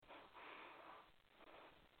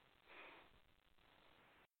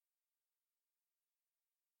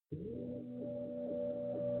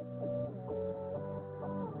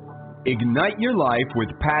Ignite your life with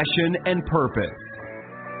passion and purpose.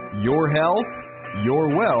 Your health, your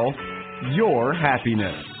wealth, your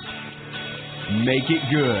happiness. Make it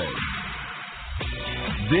good.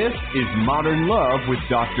 This is Modern Love with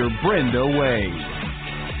Dr. Brenda Wade.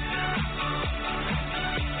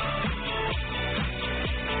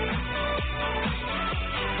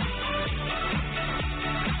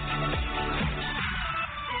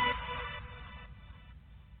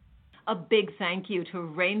 A big thank you to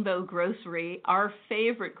Rainbow Grocery, our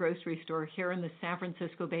favorite grocery store here in the San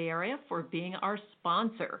Francisco Bay Area, for being our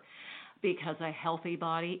sponsor, because a healthy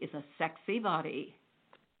body is a sexy body.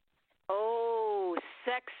 Oh,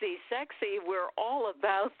 sexy, sexy. We're all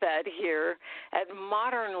about that here at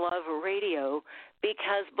Modern Love Radio,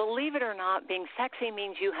 because believe it or not, being sexy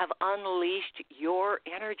means you have unleashed your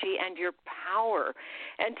energy and your power.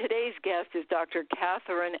 And today's guest is Dr.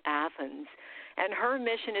 Catherine Athans. And her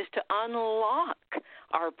mission is to unlock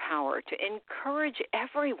our power, to encourage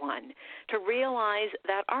everyone to realize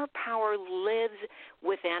that our power lives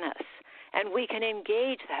within us. And we can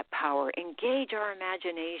engage that power, engage our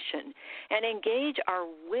imagination, and engage our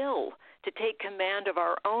will to take command of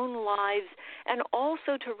our own lives and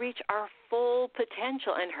also to reach our full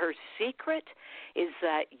potential. And her secret is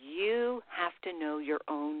that you have to know your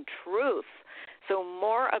own truth. So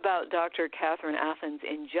more about Dr. Catherine Athans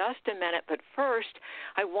in just a minute, but first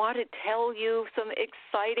I want to tell you some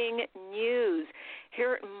exciting news.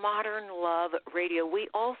 Here at Modern Love Radio, we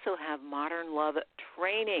also have Modern Love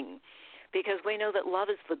Training, because we know that love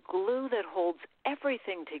is the glue that holds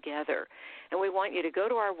everything together. And we want you to go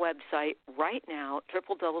to our website right now,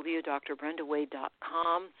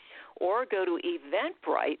 www.drbrendawade.com, or go to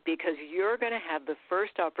Eventbrite, because you're going to have the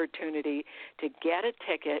first opportunity to get a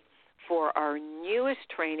ticket for our newest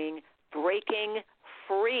training, Breaking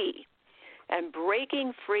Free. And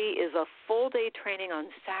Breaking Free is a full-day training on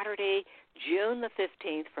Saturday, June the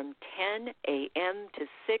 15th from 10 a.m. to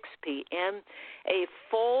 6 p.m., a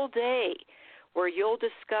full day where you'll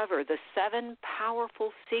discover the 7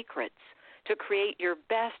 powerful secrets to create your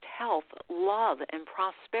best health, love, and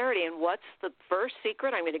prosperity. And what's the first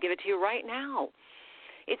secret? I'm going to give it to you right now.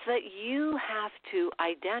 It's that you have to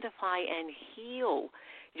identify and heal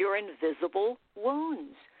your invisible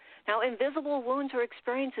wounds. Now, invisible wounds are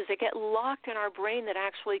experiences that get locked in our brain that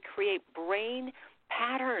actually create brain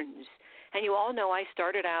patterns. And you all know I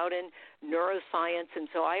started out in neuroscience, and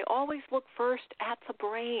so I always look first at the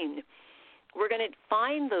brain. We're going to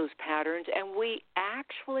find those patterns, and we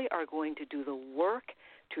actually are going to do the work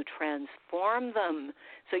to transform them,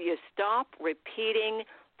 so you stop repeating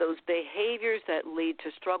those behaviors that lead to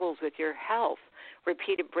struggles with your health,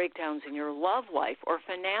 repeated breakdowns in your love life, or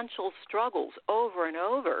financial struggles over and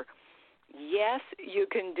over. Yes, you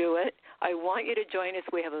can do it. I want you to join us.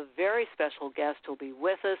 We have a very special guest who will be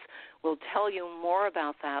with us. We'll tell you more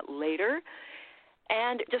about that later.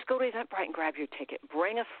 And just go to Eventbrite and grab your ticket.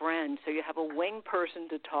 Bring a friend so you have a wing person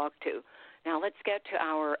to talk to. Now let's get to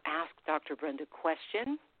our Ask Dr. Brenda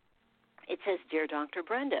question. It says, Dear Dr.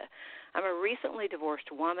 Brenda, I'm a recently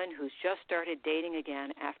divorced woman who's just started dating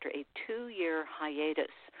again after a 2-year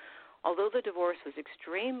hiatus. Although the divorce was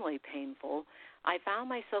extremely painful, I found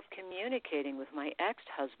myself communicating with my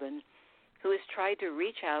ex-husband, who has tried to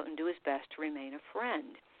reach out and do his best to remain a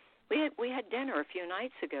friend. We had dinner a few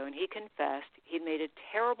nights ago, and he confessed he'd made a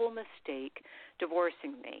terrible mistake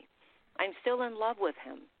divorcing me. I'm still in love with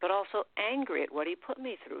him, but also angry at what he put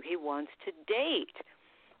me through. He wants to date.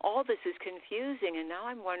 All this is confusing, and now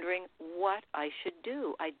I'm wondering what I should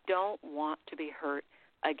do. I don't want to be hurt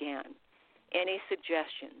again. Any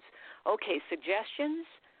suggestions? Okay, suggestions?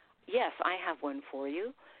 Yes, I have one for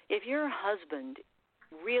you. If your husband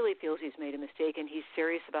really feels he's made a mistake and he's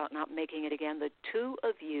serious about not making it again, the two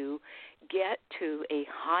of you get to a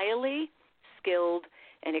highly skilled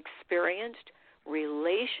and experienced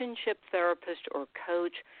relationship therapist or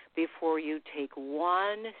coach before you take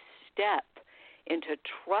one step into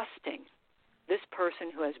trusting this person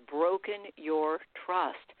who has broken your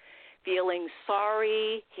trust. Feeling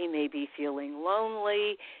sorry, he may be feeling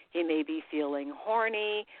lonely, he may be feeling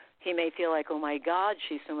horny, he may feel like, oh my God,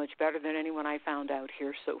 she's so much better than anyone I found out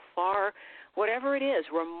here so far. Whatever it is,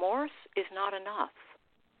 remorse is not enough.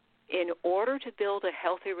 In order to build a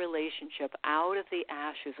healthy relationship out of the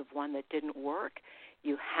ashes of one that didn't work,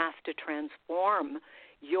 you have to transform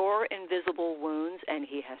your invisible wounds, and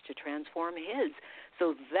he has to transform his.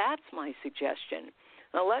 So that's my suggestion.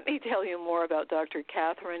 Now let me tell you more about Dr.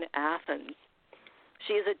 Catherine Athans.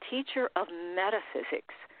 She is a teacher of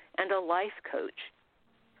metaphysics and a life coach.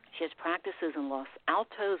 She has practices in Los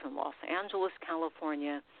Altos and Los Angeles,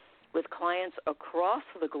 California, with clients across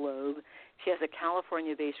the globe. She has a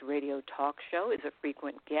California-based radio talk show, is a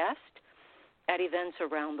frequent guest at events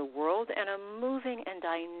around the world, and a moving and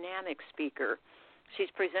dynamic speaker. She's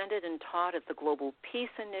presented and taught at the Global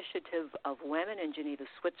Peace Initiative of Women in Geneva,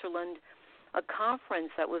 Switzerland, a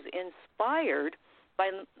conference that was inspired by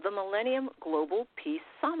the Millennium Global Peace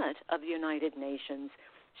Summit of the United Nations.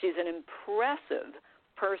 She's an impressive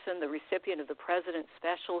person, the recipient of the President's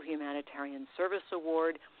Special Humanitarian Service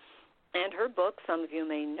Award, and her books, some of you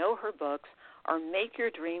may know her books, are Make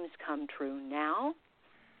Your Dreams Come True Now,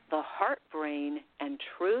 The Heart, Brain, and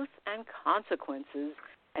Truth and Consequences,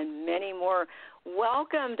 and many more.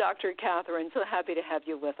 Welcome, Dr. Catherine. So happy to have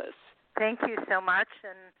you with us. Thank you so much,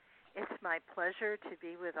 and it's my pleasure to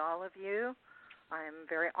be with all of you. I'm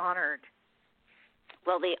very honored.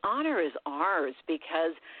 Well, the honor is ours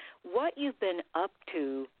because what you've been up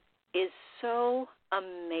to is so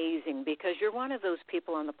amazing, because you're one of those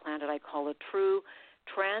people on the planet I call a true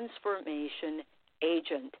transformation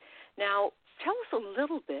agent. Now, tell us a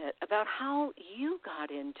little bit about how you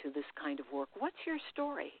got into this kind of work. What's your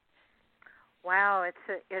story? Wow,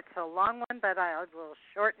 it's a long one, but I will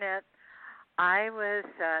shorten it. I was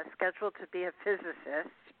scheduled to be a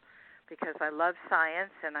physicist because I love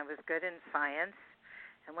science and I was good in science.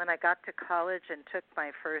 And when I got to college and took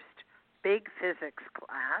my first big physics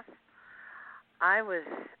class, I was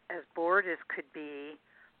as bored as could be.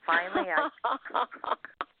 Finally,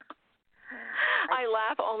 I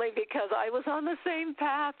laugh only because I was on the same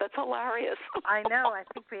path. That's hilarious. I know. I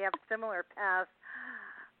think we have similar paths.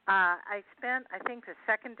 I think the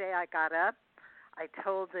second day I got up, I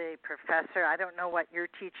told the professor, I don't know what you're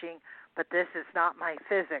teaching, but this is not my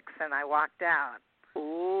physics, and I walked out.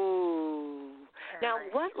 Ooh. Now,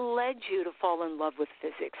 what led you to fall in love with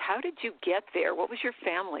physics? How did you get there? What was your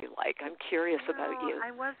family like? I'm curious about you.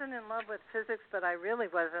 I wasn't in love with physics, but I really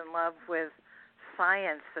was in love with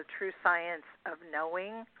science, the true science of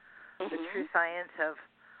knowing, the true science of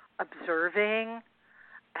observing,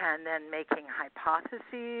 and then making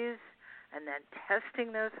hypotheses, and then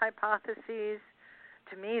testing those hypotheses.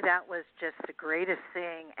 To me, that was just the greatest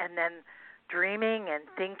thing. And then dreaming and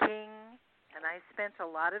thinking. And I spent a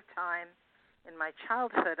lot of time in my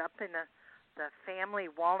childhood up in the family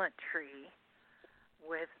walnut tree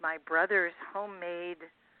with my brother's homemade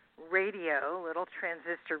radio, little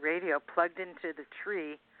transistor radio, plugged into the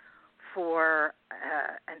tree for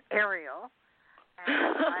an aerial. And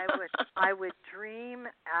I would dream,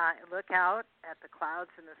 look out at the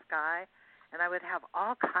clouds in the sky, and I would have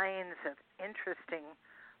all kinds of interesting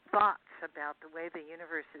thoughts about the way the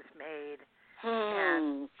universe is made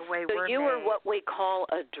and the way we're made. So you were what we call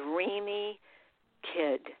a dreamy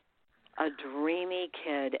kid. A dreamy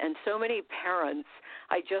kid. And so many parents,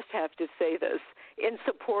 I just have to say this, in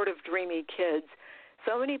support of dreamy kids,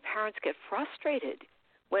 so many parents get frustrated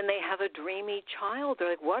when they have a dreamy child. They're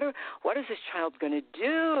like, what is this child going to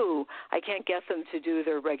do? I can't get them to do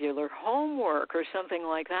their regular homework or something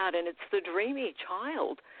like that. And it's the dreamy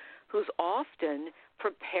child who's often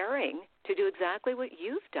preparing to do exactly what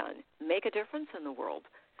you've done, make a difference in the world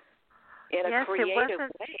in a creative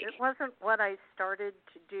way. It wasn't what I started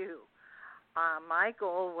to do. My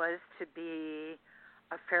goal was to be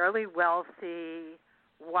a fairly wealthy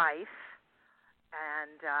wife,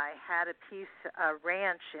 and I had a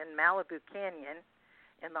ranch in Malibu Canyon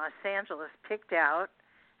in Los Angeles picked out,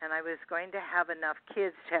 and I was going to have enough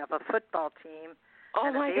kids to have a football team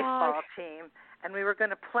and a baseball team, and we were going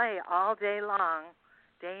to play all day long,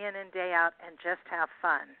 day in and day out, and just have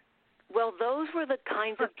fun. Well, those were the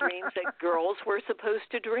kinds of dreams that girls were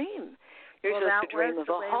supposed to dream. You're supposed to dream of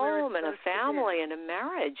a home and a family and a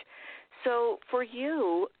marriage. So for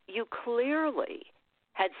you, you clearly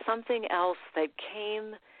had something else that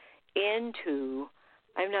came into,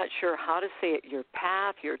 I'm not sure how to say it, your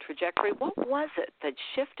path, your trajectory. What was it that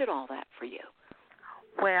shifted all that for you?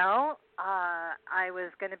 Well, I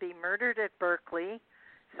was going to be murdered at Berkeley,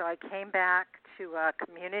 so I came back to a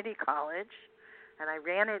community college, and I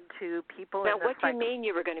ran into people Now, what do you mean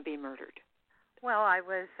you were going to be murdered? Well, I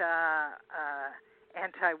was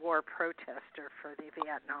anti-war protester for the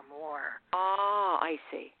Vietnam War. Oh, I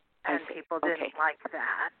see. And people didn't like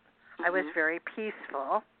that. I was very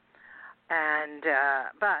peaceful, and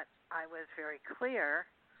but I was very clear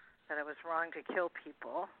that it was wrong to kill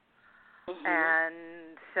people.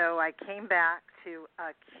 And so I came back to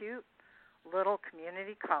a cute little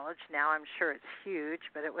community college. Now I'm sure it's huge,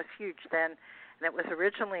 but it was huge then. And it was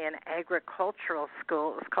originally an agricultural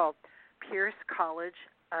school. It was called Pierce College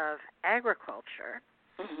of Agriculture.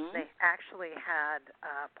 They actually had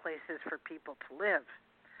places for people to live.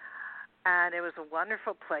 And it was a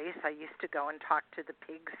wonderful place. I used to go and talk to the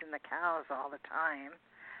pigs and the cows all the time.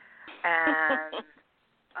 And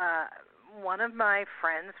one of my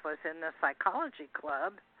friends was in the psychology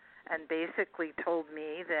club and basically told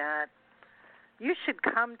me that you should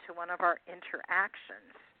come to one of our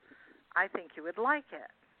interactions. I think you would like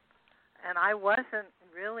it. And I wasn't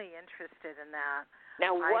really interested in that.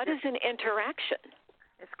 Now, what is an interaction?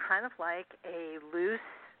 It's kind of like a loose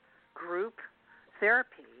group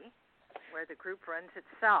therapy where the group runs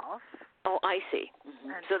itself. Oh, I see.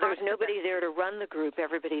 Mm-hmm. So there's nobody there to run the group.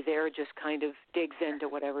 Everybody there just kind of digs into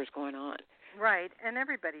whatever's going on. Right, and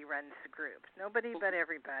everybody runs the group. Nobody but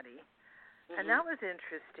everybody. Mm-hmm. And that was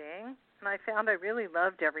interesting, and I found I really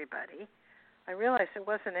loved everybody. I realized there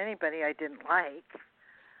wasn't anybody I didn't like.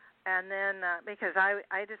 And then because I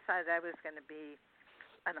decided I was going to be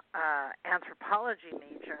an anthropology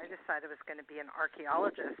major, I decided I was going to be an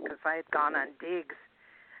archaeologist because I had gone on digs,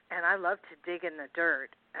 and I love to dig in the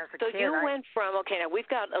dirt. As a kid, you went from, okay, now we've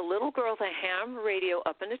got a little girl with a ham radio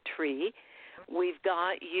up in a tree. We've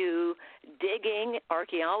got you digging,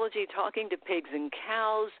 archaeology, talking to pigs and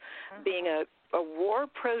cows, being a war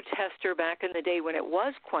protester back in the day when it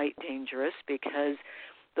was quite dangerous because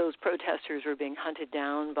those protesters were being hunted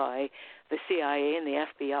down by the CIA and the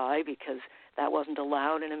FBI because that wasn't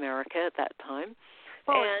allowed in America at that time.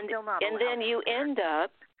 Well, and then you end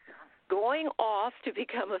up going off to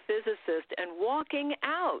become a physicist and walking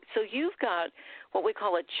out. So you've got what we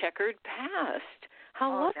call a checkered past.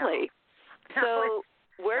 How lovely. No.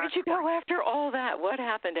 So where did you go after all that? What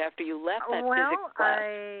happened after you left that physics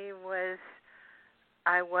class?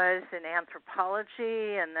 I was in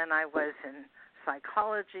anthropology, and then I was in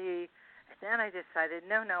psychology, and then I decided,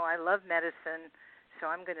 no, I love medicine, so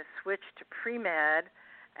I'm going to switch to pre-med,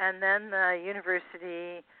 and then the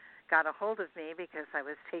university got a hold of me because I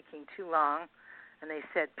was taking too long, and they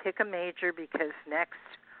said, pick a major because next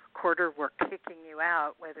quarter we're kicking you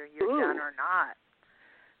out whether you're done or not,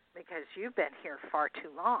 because you've been here far too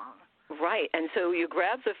long. Right, and so you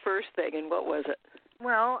grabbed the first thing, and what was it?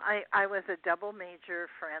 Well, I was a double major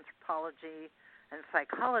for anthropology and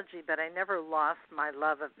psychology, but I never lost my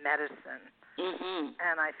love of medicine. Mm-hmm.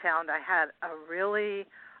 And I found I had a really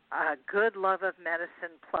good love of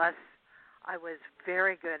medicine, plus I was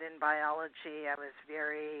very good in biology. I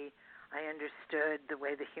understood the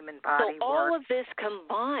way the human body works. So all of this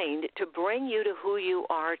combined to bring you to who you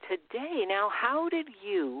are today. Now, how did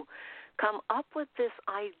you come up with this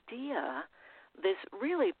idea, this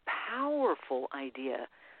really powerful idea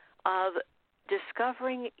of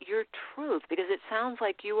discovering your truth? Because it sounds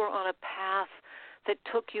like you were on a path that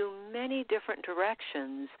took you many different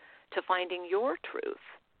directions to finding your truth.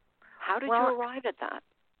 How did you arrive at that?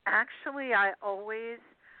 Actually, I always,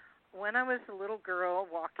 when I was a little girl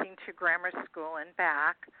walking to grammar school and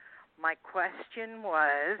back, my question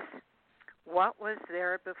was, what was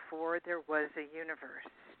there before there was a universe?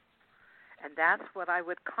 And that's what I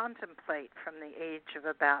would contemplate from the age of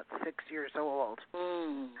about 6 years old.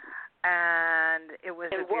 And it was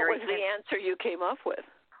what was the answer you came up with?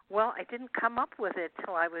 Well, I didn't come up with it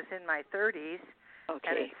till I was in my 30s. Okay.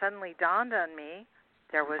 And it suddenly dawned on me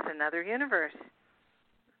there was another universe.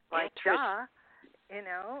 Like, duh,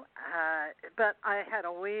 but I had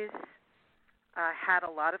always had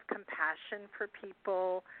a lot of compassion for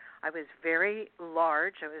people. I was very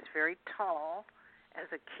large. I was very tall. As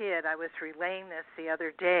a kid, I was relaying this the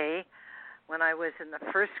other day when I was in the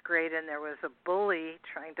first grade, and there was a bully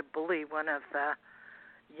trying to bully one of the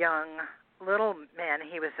young little men.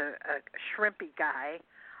 He was a shrimpy guy.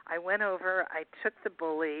 I went over, I took the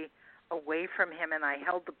bully away from him, and I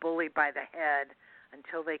held the bully by the head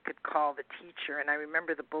until they could call the teacher. And I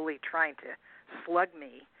remember the bully trying to slug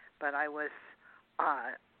me, but I was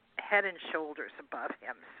head and shoulders above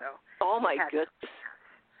him. So, oh my goodness.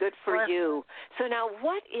 Good for you. So now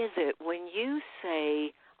what is it when you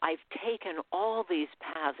say, I've taken all these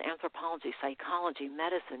paths, anthropology, psychology,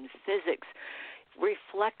 medicine, physics,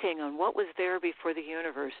 reflecting on what was there before the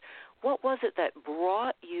universe, what was it that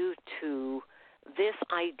brought you to this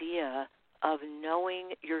idea of knowing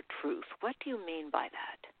your truth? What do you mean by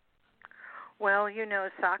that? Well,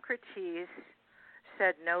 Socrates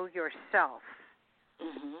said, know yourself.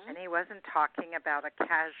 Mm-hmm. And he wasn't talking about a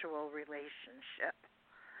casual relationship.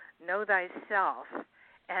 Know thyself,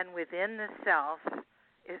 and within the self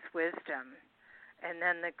is wisdom. And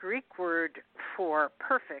then the Greek word for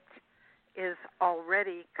perfect is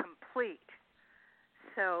already complete.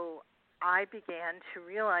 So I began to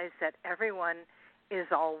realize that everyone is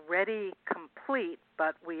already complete,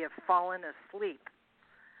 but we have fallen asleep.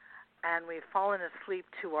 And we've fallen asleep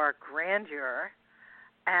to our grandeur.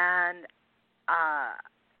 And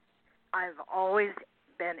I've always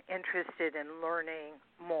been interested in learning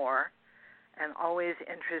more and always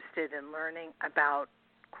interested in learning about,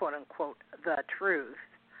 quote unquote, the truth.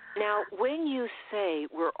 Now, when you say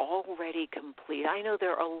we're already complete, I know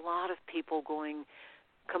there are a lot of people going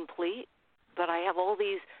complete, but I have all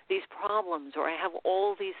these problems, or I have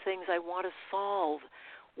all these things I want to solve.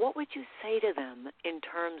 What would you say to them in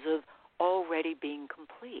terms of already being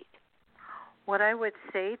complete? What I would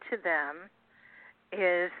say to them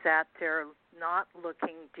is that they're not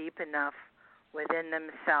looking deep enough within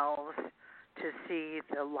themselves to see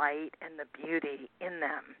the light and the beauty in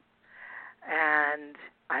them. And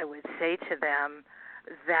I would say to them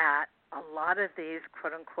that a lot of these,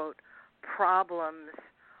 quote-unquote, problems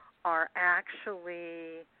are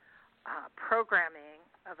actually programming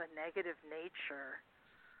of a negative nature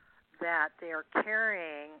that they are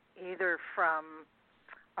carrying either from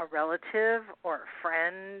a relative or a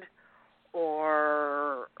friend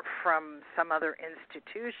or from some other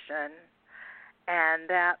institution, and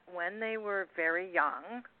that when they were very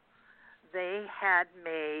young, they had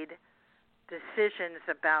made decisions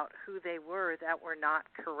about who they were that were not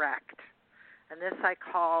correct. And this I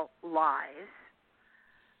call lies.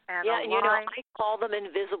 And I call them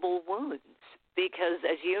invisible wounds because,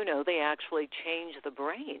 as you know, they actually change the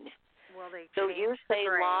brain. Well, so you say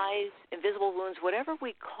lies, invisible wounds, whatever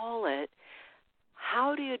we call it.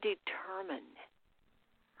 How do you determine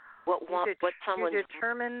what someone's... You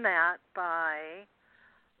determine that by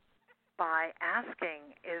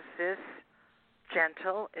asking, is this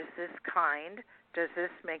gentle? Is this kind? Does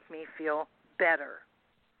this make me feel better?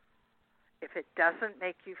 If it doesn't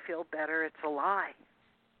make you feel better, it's a lie.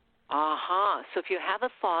 So if you have a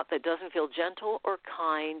thought that doesn't feel gentle or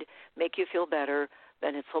kind, make you feel better,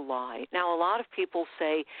 then it's a lie. Now, a lot of people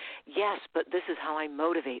say, yes, but this is how I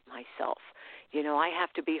motivate myself. You know, I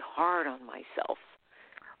have to be hard on myself.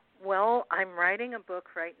 Well, I'm writing a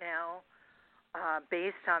book right now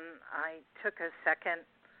based on, I took a second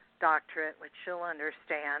doctorate, which you'll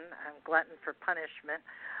understand. I'm glutton for punishment.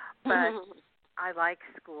 But I like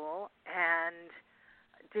school and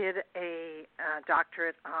did a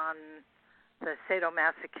doctorate on the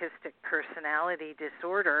sadomasochistic personality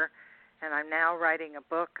disorder, and I'm now writing a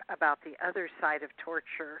book about the other side of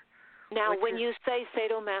torture. Now, when you say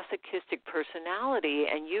sadomasochistic personality,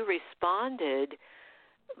 and you responded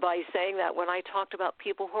by saying that when I talked about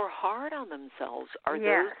people who are hard on themselves, are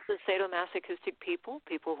those the sadomasochistic people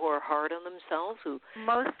who are hard on themselves, who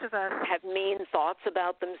most of us have mean thoughts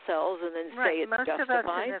about themselves and then say it's most justified? Most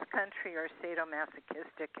of us in this country are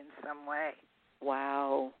sadomasochistic in some way.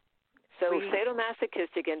 Wow. So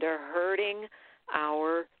sadomasochistic into hurting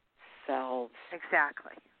ourselves.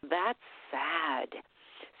 Exactly. That's sad.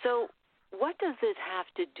 So what does this have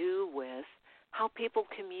to do with how people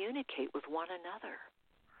communicate with one another?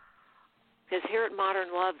 Because here at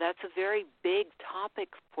Modern Love, that's a very big topic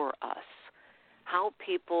for us, how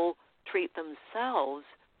people treat themselves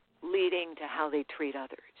leading to how they treat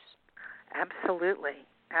others. Absolutely.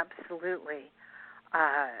 Absolutely.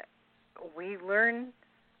 We learn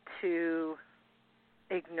to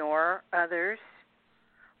ignore others.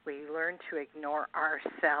 We learn to ignore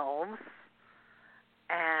ourselves.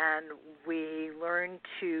 And we learn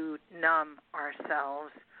to numb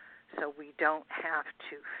ourselves so we don't have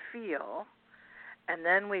to feel. And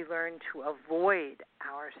then we learn to avoid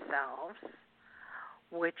ourselves,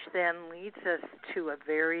 which then leads us to a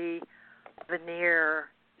very veneer,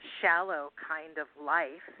 shallow kind of life.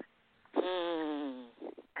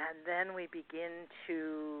 And then we begin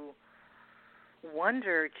to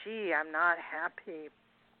wonder, gee, I'm not happy.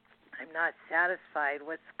 I'm not satisfied.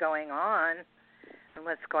 What's going on? And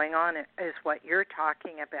what's going on is what you're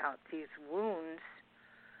talking about, these wounds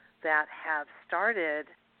that have started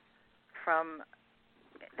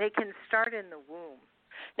they can start in the womb.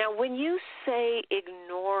 Now, when you say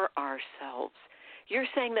ignore ourselves, you're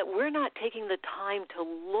saying that we're not taking the time to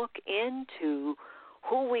look into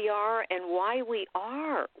who we are and why we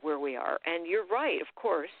are where we are. And you're right, of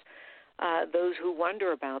course. Those who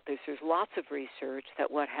wonder about this, there's lots of research that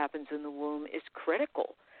what happens in the womb is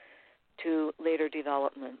critical to later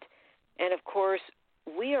development. And, of course,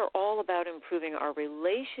 we are all about improving our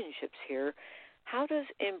relationships here. How does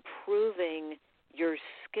improving your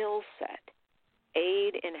skill set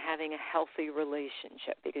aid in having a healthy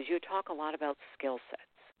relationship? Because you talk a lot about skill sets.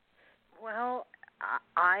 Well,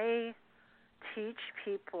 I teach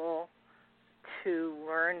people to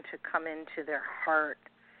learn to come into their heart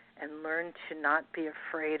and learn to not be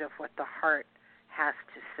afraid of what the heart has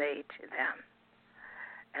to say to them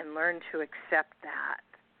and learn to accept that.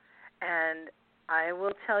 And I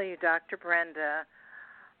will tell you, Dr. Brenda,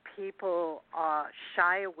 people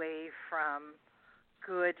shy away from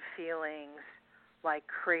good feelings like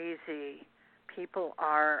crazy. People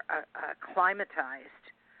are acclimatized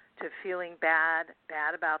to feeling bad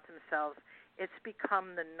about themselves. It's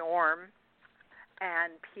become the norm,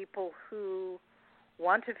 and people who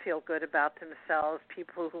want to feel good about themselves,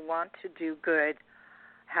 people who want to do good,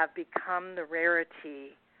 have become the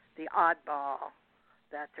rarity, the oddball,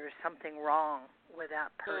 that there's something wrong with that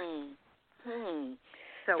person.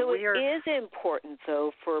 So it is important,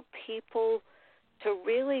 though, for people to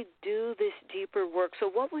really do this deeper work. So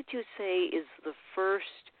what would you say is the first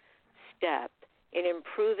step in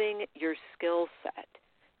improving your skill set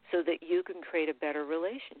so that you can create a better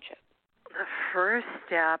relationship? The first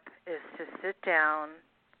step is to sit down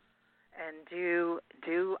and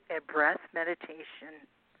do a breath meditation.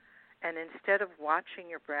 And instead of watching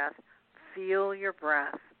your breath, feel your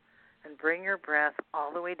breath and bring your breath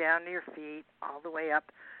all the way down to your feet, all the way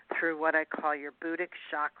up through what I call your Buddhic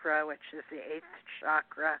chakra, which is the 8th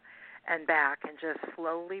chakra, and back, and just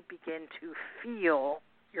slowly begin to feel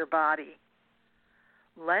your body.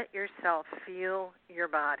 Let yourself feel your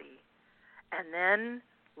body, and then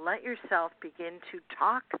let yourself begin to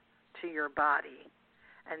talk to your body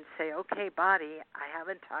and say, okay, body, I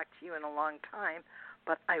haven't talked to you in a long time,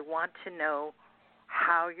 but I want to know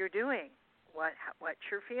how you're doing, what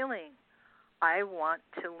you're feeling. I want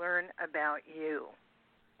to learn about you,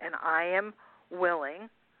 and I am willing.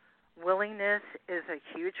 Willingness is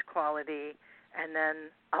a huge quality, and then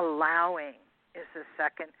allowing is the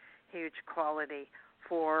second huge quality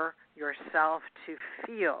for yourself to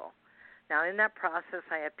feel. Now, in that process,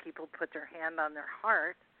 I have people put their hand on their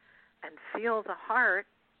heart and feel the heart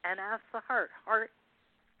and ask the heart,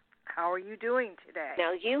 how are you doing today?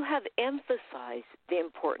 Now, you have emphasized the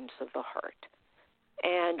importance of the heart.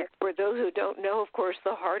 And for those who don't know, of course,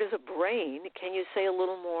 the heart is a brain. Can you say a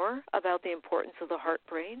little more about the importance of the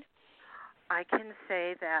heart-brain? I can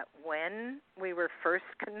say that when we were first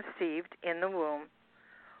conceived in the womb,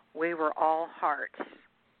 we were all heart.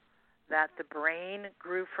 That the brain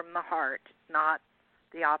grew from the heart, not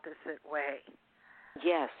the opposite way.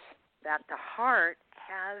 Yes. That the heart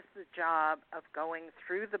has the job of going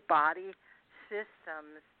through the body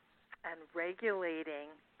systems and regulating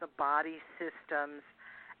the body systems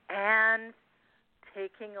and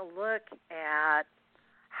taking a look at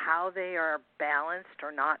how they are balanced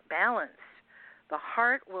or not balanced. The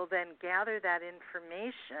heart will then gather that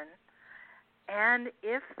information, and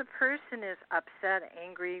if the person is upset,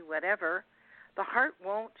 angry, whatever, the heart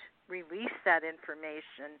won't release that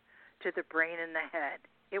information to the brain and the head.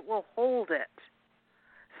 It will hold it.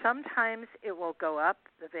 Sometimes it will go up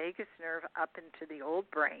the vagus nerve up into the old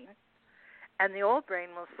brain, and the old brain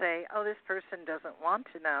will say, oh, this person doesn't want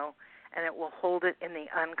to know, and it will hold it in the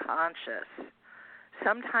unconscious.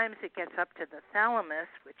 Sometimes it gets up to the thalamus,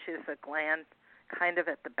 which is a gland kind of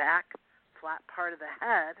at the back, flat part of the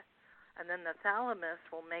head, and then the thalamus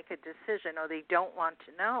will make a decision, oh, they don't want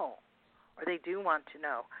to know, or they do want to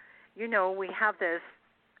know. You know, we have this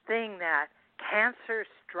thing that cancer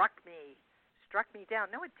struck me down.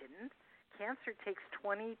 No, it didn't. Cancer takes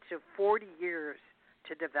 20 to 40 years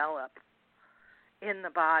to develop in the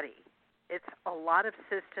body. It's a lot of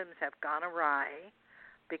systems have gone awry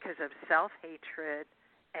because of self-hatred,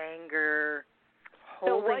 anger,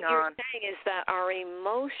 holding on. So what you're saying is that our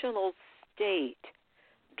emotional state,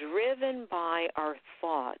 driven by our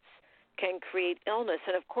thoughts, can create illness,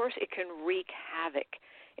 and of course it can wreak havoc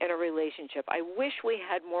in a relationship. I wish we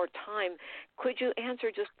had more time. Could you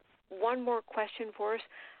answer just one more question for us?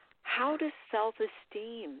 How does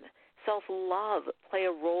self-esteem, self-love play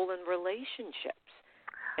a role in relationships?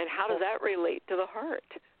 And how does that relate to the heart?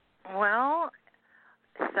 Well,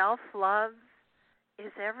 self-love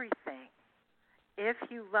is everything. If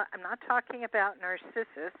you love, I'm not talking about a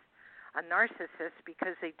narcissist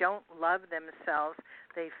because they don't love themselves.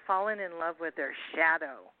 They've fallen in love with their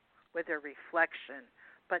shadow, with their reflection.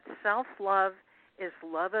 But self-love is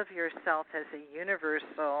love of yourself as a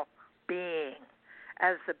universal being,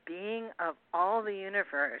 as the being of all the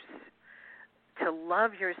universe. To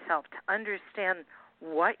love yourself, to understand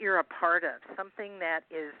what you're a part of, something that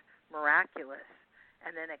is miraculous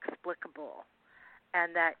and inexplicable,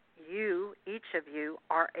 and that you, each of you,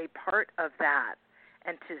 are a part of that,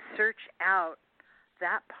 and to search out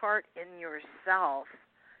that part in yourself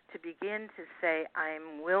to begin to say,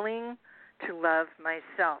 I'm willing to love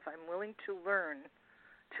myself. I'm willing to learn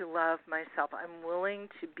to love myself. I'm willing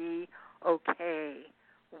to be okay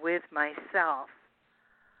with myself.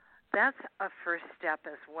 That's a first step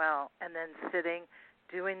as well. And then sitting,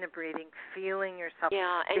 doing the breathing, feeling yourself.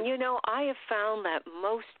 Yeah, and you know, I have found that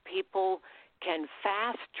most people can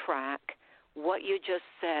fast track what you just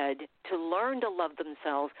said to learn to love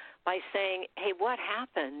themselves by saying, hey, what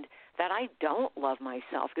happened that I don't love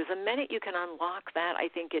myself? Because the minute you can unlock that, I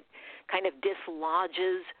think it kind of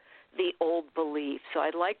dislodges the old belief. So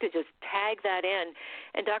I'd like to just tag that in.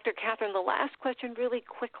 And Dr. Catherine, the last question really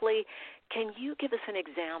quickly, can you give us an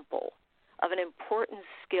example of an important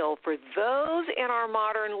skill for those in our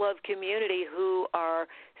modern love community who are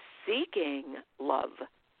seeking love?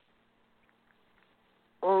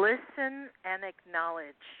 Listen and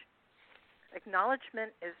acknowledge.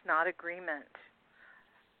 Acknowledgement is not agreement.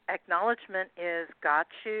 Acknowledgement is got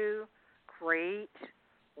you, great,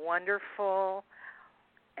 wonderful.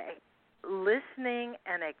 Listening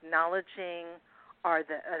and acknowledging are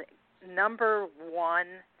the number one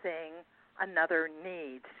thing another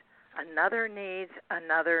needs. Another needs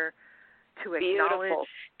another to acknowledge. Beautiful.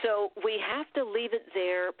 So we have to leave it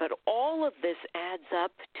there, but all of this adds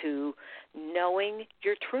up to knowing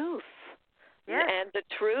your truth. Yes. And the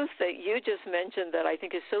truth that you just mentioned that I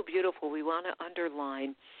think is so beautiful, we want to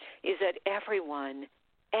underline, is that everyone,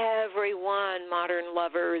 modern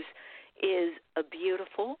lovers, is a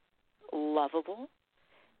beautiful, lovable,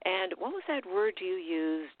 and what was that word you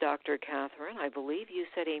used, Dr. Catherine? I believe you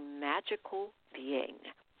said a magical being.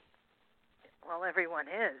 Well, everyone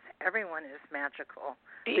is. Everyone is magical.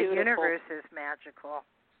 Beautiful. The universe is magical.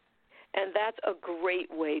 And that's a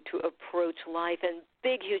great way to approach life. And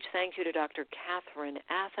big, huge thank you to Dr. Catherine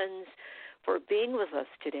Athans for being with us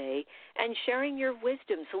today and sharing your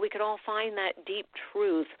wisdom so we could all find that deep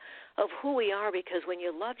truth of who we are, because when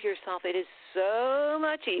you love yourself, it is so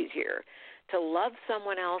much easier to love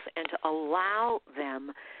someone else and to allow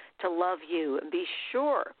them to love you. And be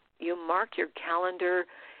sure you mark your calendar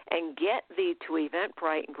and get thee to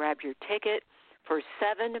Eventbrite and grab your ticket for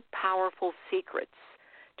 7 powerful secrets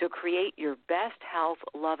to create your best health,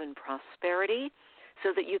 love, and prosperity so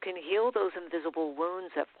that you can heal those invisible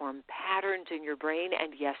wounds that form patterns in your brain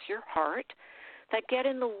and, yes, your heart, that get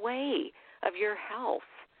in the way of your health,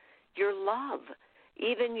 your love,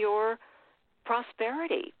 even your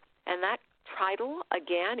prosperity. And that title,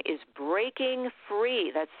 again, is Breaking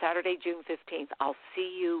Free. That's Saturday, June 15th. I'll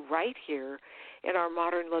see you right here in our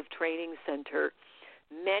Modern Love Training Center.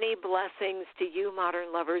 Many blessings to you,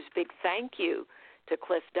 modern lovers. Big thank you to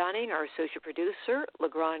Cliff Dunning, our associate producer,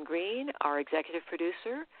 LeGrand Green, our executive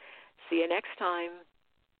producer. See you next time.